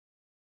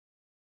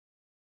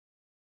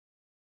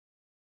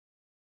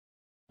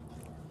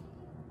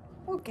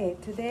Okay,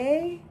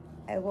 today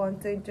I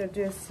want to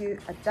introduce you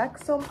a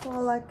Jackson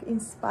Pollock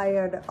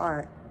inspired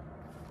art.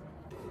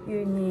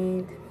 You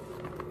need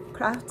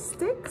craft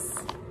sticks,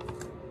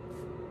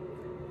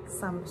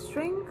 some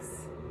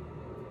strings,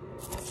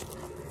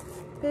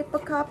 paper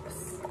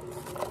cups.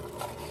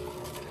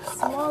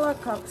 Smaller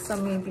cups are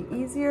maybe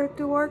easier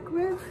to work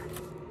with,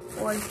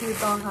 or if you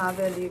don't have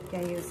it, you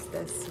can use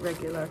this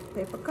regular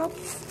paper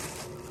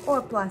cups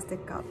or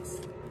plastic cups.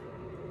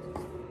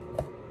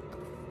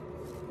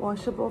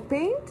 Washable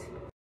paint,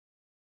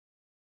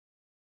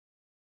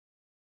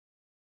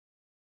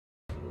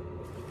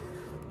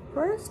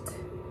 first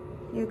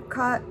you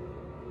cut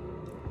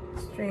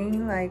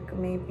string like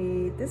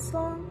maybe this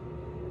long,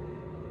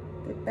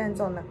 depends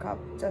on the cup,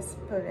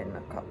 just put in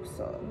a cup,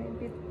 so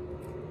maybe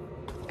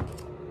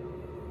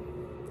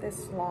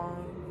this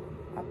long,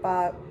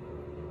 about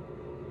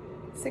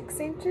 6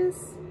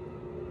 inches,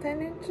 10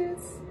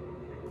 inches.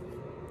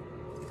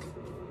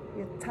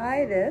 You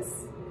tie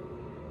this,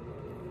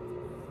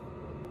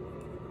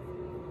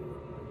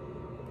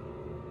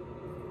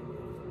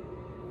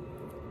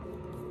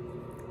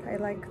 tie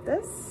like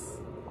this,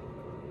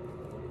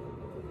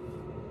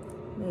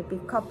 maybe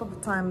a couple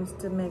of times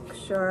to make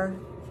sure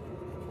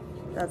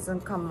it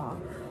doesn't come off.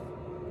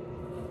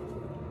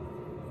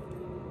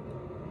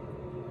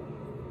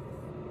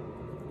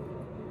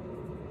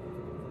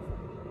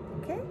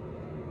 Okay,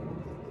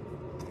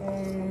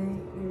 and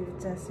you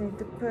just need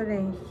to put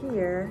in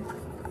here.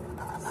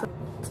 So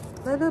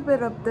a little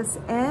bit of this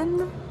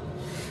end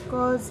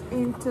goes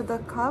into the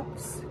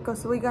cups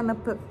because we're gonna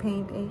put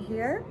paint in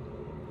here.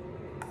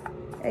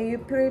 And you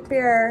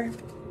prepare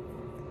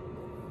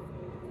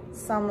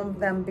some of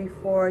them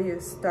before you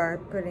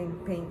start putting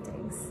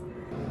paintings.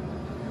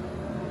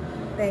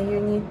 Then you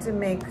need to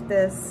make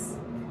this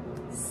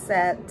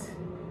set,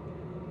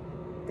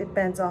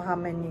 depends on how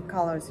many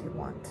colors you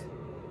want.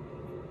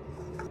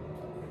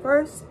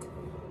 First,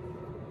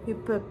 you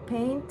put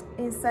paint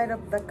inside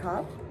of the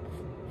cup.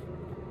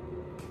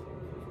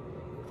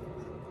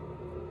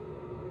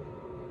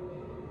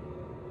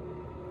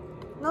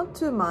 Not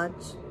too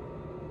much.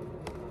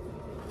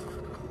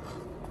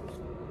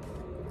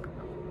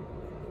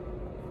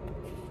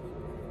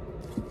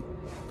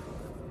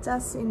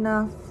 Just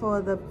enough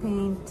for the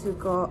paint to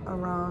go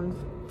around.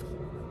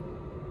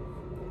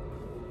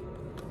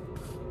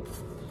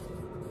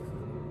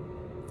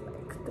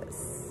 Like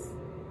this.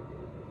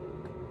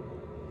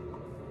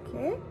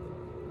 Okay?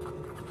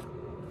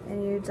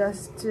 And you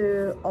just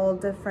do all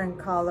different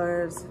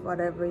colors,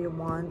 whatever you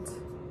want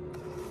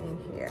in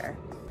here.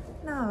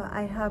 Now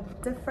I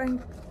have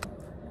different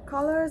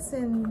colors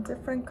in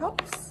different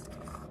cups.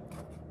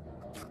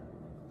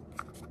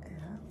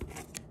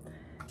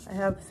 I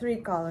have 3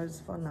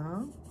 colors for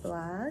now: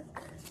 black,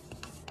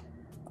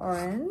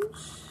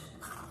 orange,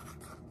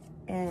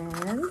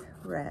 and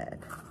red.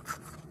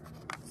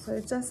 So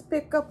you just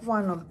pick up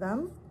one of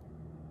them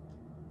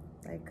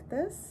like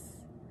this,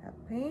 have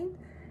paint,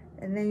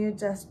 and then you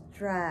just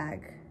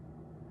drag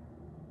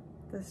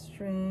the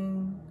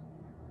string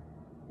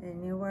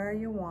anywhere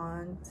you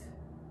want.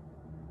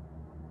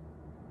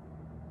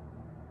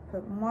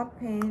 Put more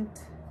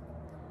paint,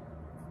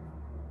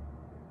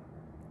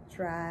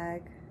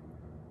 drag.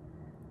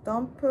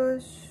 Don't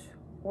push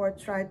or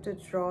try to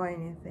draw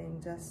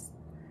anything, just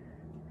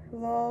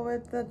flow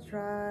with the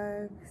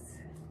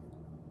drags.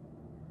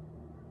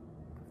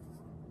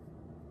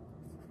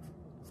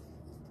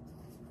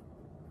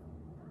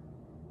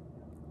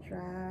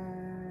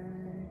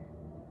 Drag.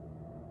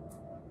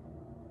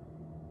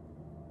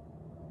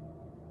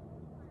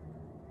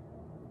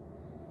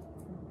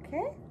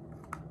 Okay.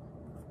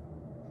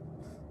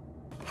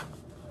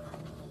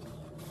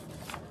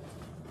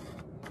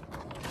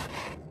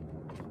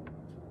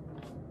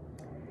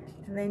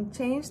 And then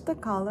change the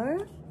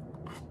color.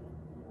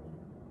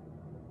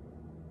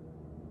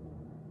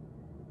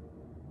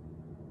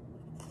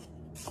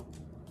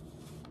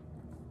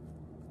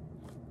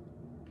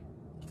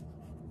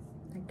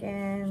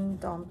 Again,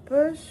 don't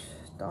push,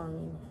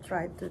 don't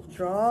try to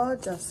draw,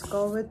 just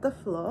go with the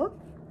flow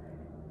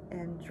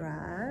and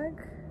drag,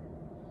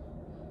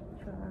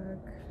 drag.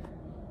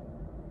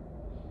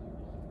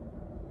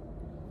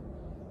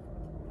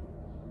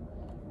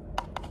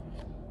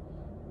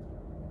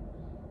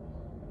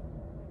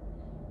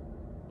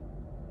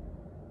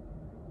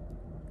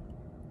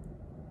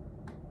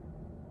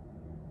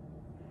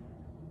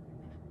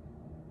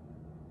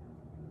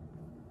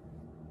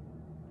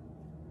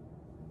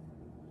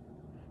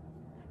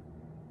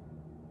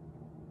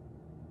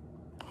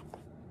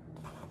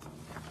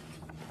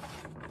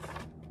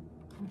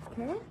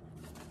 Okay,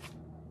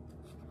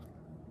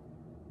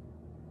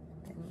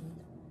 and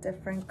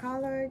different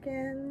color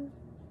again,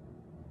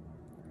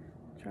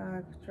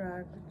 drag,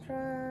 drag,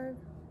 drag,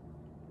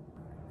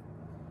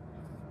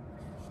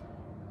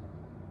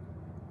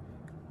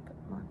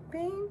 put more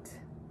paint.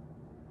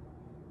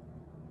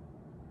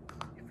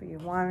 If you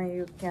want it,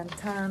 you can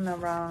turn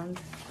around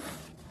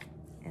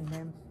and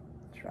then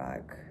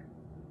drag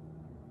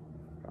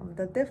from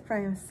the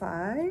different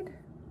side.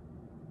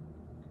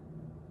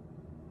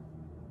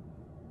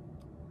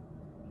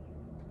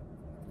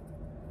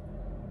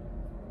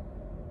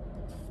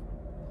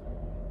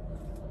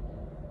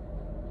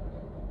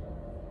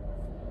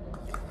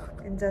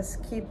 and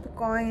just keep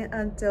going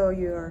until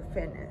you're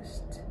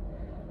finished.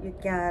 You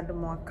can add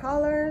more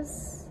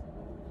colors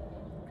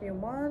if you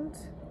want.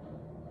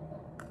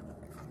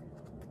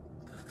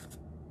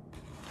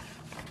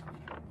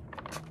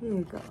 Here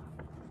you go.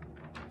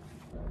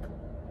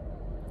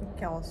 You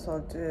can also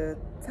do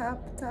tap,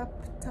 tap,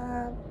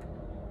 tap.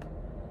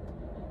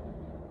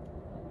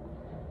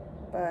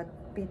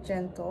 But be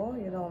gentle,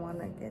 you don't want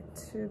to get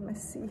too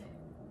messy.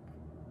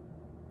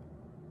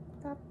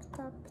 Tap,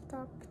 tap,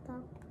 tap,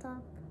 tap,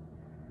 tap.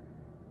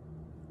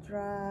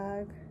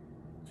 Drag,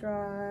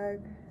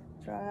 drag,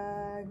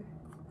 drag.